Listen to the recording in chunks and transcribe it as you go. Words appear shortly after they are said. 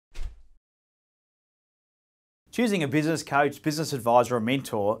Choosing a business coach, business advisor or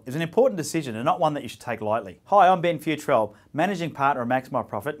mentor is an important decision and not one that you should take lightly. Hi, I'm Ben Futrell, Managing Partner at Maximize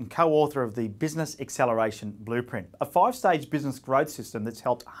Profit and co-author of the Business Acceleration Blueprint, a 5-stage business growth system that's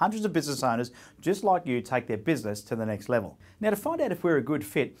helped hundreds of business owners just like you take their business to the next level. Now, to find out if we're a good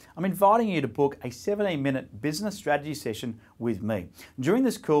fit, I'm inviting you to book a 17-minute business strategy session with me. During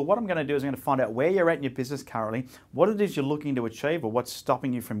this call, what I'm going to do is I'm going to find out where you're at in your business currently, what it is you're looking to achieve or what's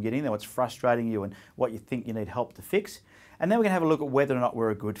stopping you from getting there, what's frustrating you and what you think you need help to fix. And then we're going to have a look at whether or not we're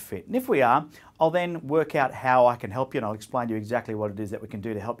a good fit. And if we are, I'll then work out how I can help you and I'll explain to you exactly what it is that we can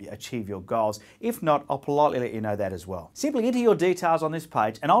do to help you achieve your goals. If not, I'll politely let you know that as well. Simply enter your details on this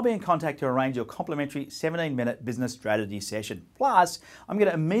page and I'll be in contact to arrange your complimentary 17-minute business strategy session. Plus, I'm going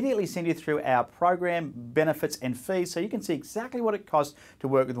to immediately send you through our program, benefits and fees so you can see exactly what it costs to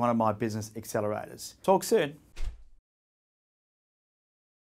work with one of my business accelerators. Talk soon.